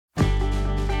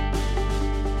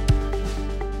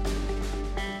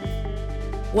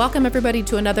Welcome, everybody,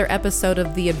 to another episode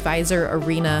of the Advisor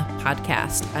Arena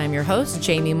podcast. I'm your host,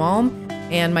 Jamie Malm,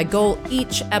 and my goal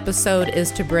each episode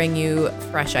is to bring you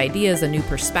fresh ideas, a new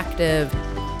perspective,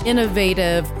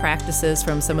 innovative practices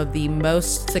from some of the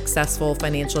most successful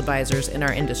financial advisors in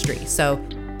our industry. So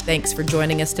thanks for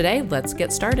joining us today. Let's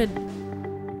get started.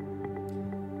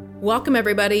 Welcome,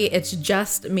 everybody. It's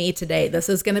just me today. This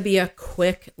is going to be a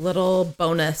quick little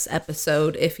bonus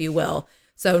episode, if you will.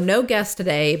 So no guest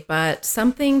today, but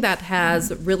something that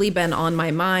has really been on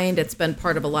my mind. It's been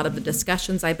part of a lot of the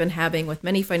discussions I've been having with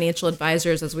many financial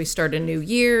advisors as we start a new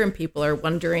year and people are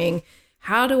wondering,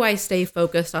 how do I stay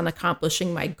focused on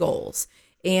accomplishing my goals?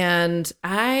 And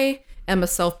I am a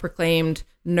self-proclaimed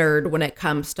nerd when it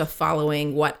comes to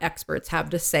following what experts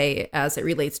have to say as it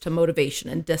relates to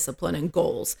motivation and discipline and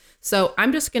goals. So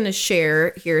I'm just going to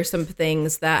share here some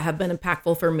things that have been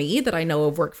impactful for me that I know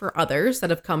have worked for others that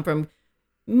have come from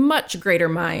much greater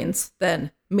minds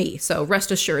than me. So rest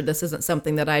assured, this isn't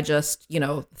something that I just,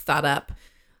 thought up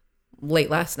late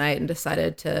last night and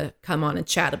decided to come on and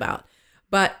chat about.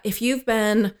 But if you've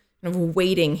been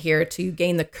waiting here to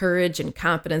gain the courage and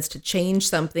confidence to change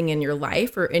something in your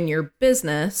life or in your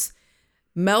business,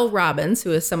 Mel Robbins,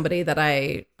 who is somebody that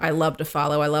I love to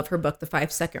follow, I love her book, The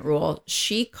 5-Second Rule.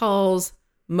 She calls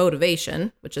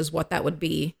motivation, which is what that would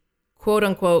be, quote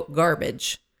unquote,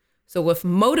 garbage. So if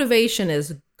motivation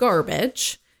is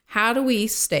garbage, how do we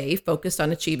stay focused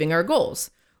on achieving our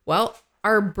goals? Well,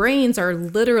 our brains are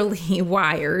literally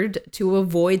wired to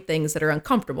avoid things that are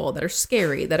uncomfortable, that are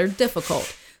scary, that are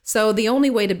difficult. So the only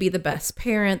way to be the best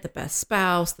parent, the best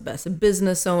spouse, the best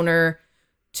business owner,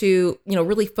 to,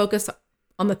 really focus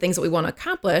on the things that we want to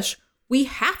accomplish, we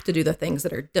have to do the things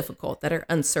that are difficult, that are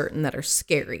uncertain, that are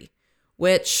scary,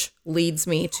 which leads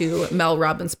me to Mel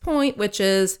Robbins' point, which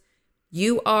is,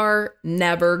 you are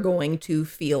never going to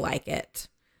feel like it.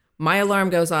 My alarm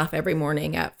goes off every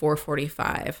morning at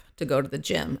 4:45 to go to the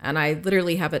gym. And I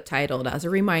literally have it titled as a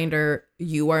reminder,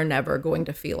 you are never going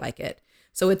to feel like it.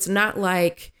 So it's not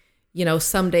like,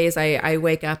 some days I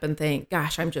wake up and think,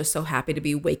 gosh, I'm just so happy to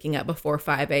be waking up before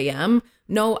 5 a.m.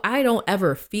 No, I don't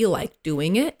ever feel like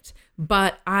doing it,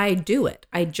 but I do it.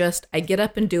 I get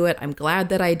up and do it. I'm glad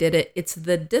that I did it. It's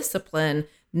the discipline,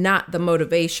 not the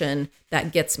motivation,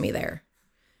 that gets me there.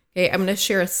 Okay, I'm going to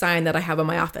share a sign that I have in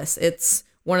my office. It's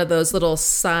one of those little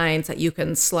signs that you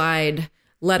can slide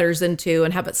letters into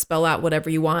and have it spell out whatever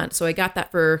you want. So I got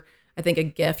that for, I think, a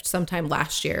gift sometime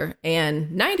last year. And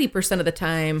 90% of the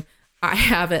time, I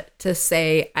have it to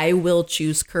say, I will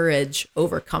choose courage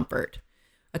over comfort.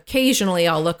 Occasionally,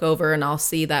 I'll look over and I'll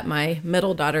see that my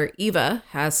middle daughter, Eva,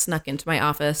 has snuck into my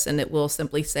office, and it will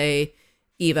simply say,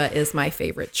 Eva is my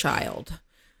favorite child.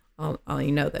 I'll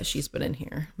know that she's been in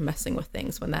here messing with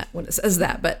things when it says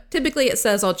that. But typically it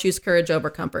says, I'll choose courage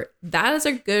over comfort. That is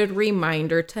a good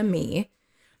reminder to me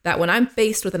that when I'm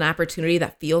faced with an opportunity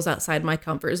that feels outside my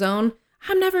comfort zone,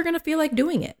 I'm never going to feel like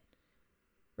doing it,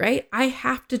 right? I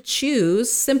have to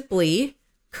choose simply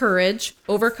courage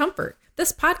over comfort.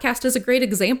 This podcast is a great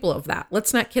example of that.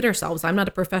 Let's not kid ourselves. I'm not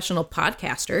a professional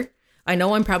podcaster. I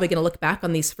know I'm probably going to look back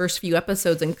on these first few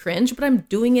episodes and cringe, but I'm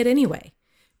doing it anyway.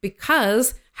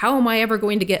 Because how am I ever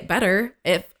going to get better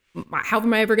how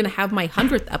am I ever going to have my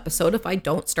 100th episode if I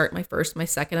don't start my first, my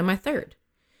second, and my third?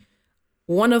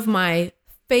 One of my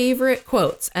favorite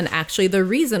quotes, and actually the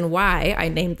reason why I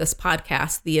named this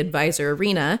podcast The Advisor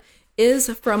Arena, is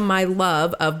from my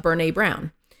love of Brené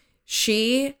Brown.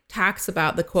 She talks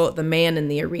about the quote, the man in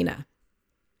the arena.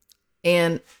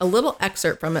 And a little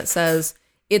excerpt from it says,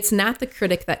 it's not the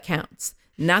critic that counts.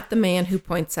 Not the man who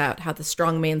points out how the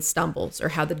strong man stumbles or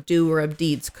how the doer of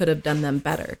deeds could have done them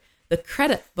better. The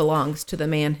credit belongs to the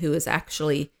man who is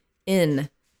actually in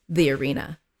the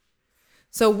arena.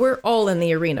 So we're all in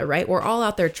the arena, right? We're all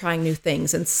out there trying new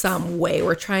things in some way.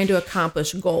 We're trying to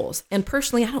accomplish goals. And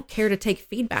personally, I don't care to take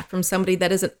feedback from somebody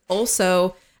that isn't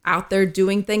also out there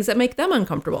doing things that make them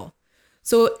uncomfortable.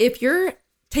 So if you're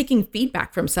taking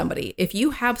feedback from somebody, if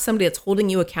you have somebody that's holding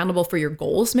you accountable for your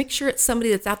goals, make sure it's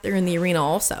somebody that's out there in the arena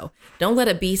also. Don't let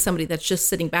it be somebody that's just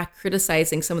sitting back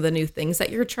criticizing some of the new things that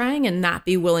you're trying and not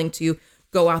be willing to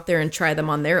go out there and try them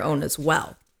on their own as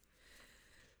well.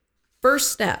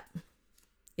 First step,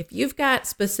 if you've got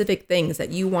specific things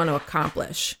that you want to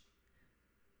accomplish,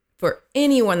 for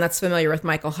anyone that's familiar with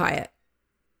Michael Hyatt,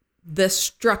 this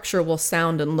structure will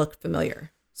sound and look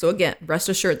familiar. So again, rest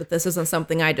assured that this isn't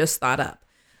something I just thought up.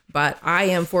 But I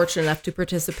am fortunate enough to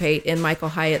participate in Michael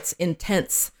Hyatt's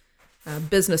intense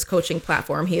business coaching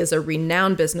platform. He is a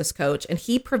renowned business coach, and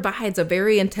he provides a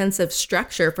very intensive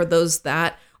structure for those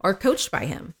that are coached by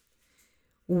him.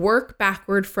 Work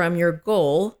backward from your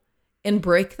goal and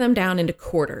break them down into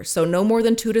quarters. So no more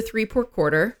than 2 to 3 per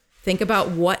quarter. Think about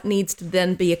what needs to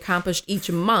then be accomplished each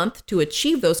month to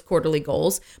achieve those quarterly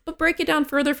goals, but break it down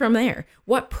further from there.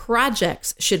 What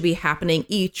projects should be happening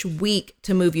each week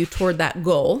to move you toward that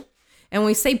goal? And when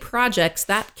we say projects,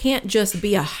 that can't just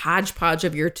be a hodgepodge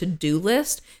of your to-do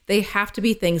list. They have to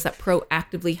be things that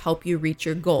proactively help you reach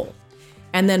your goal.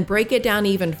 And then break it down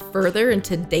even further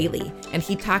into daily. And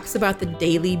he talks about the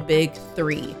daily big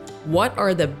 3. What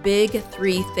are the big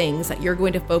 3 things that you're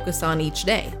going to focus on each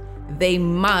day? They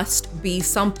must be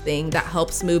something that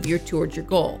helps move you towards your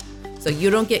goal. So you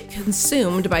don't get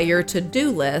consumed by your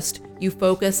to-do list. You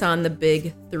focus on the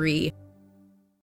big 3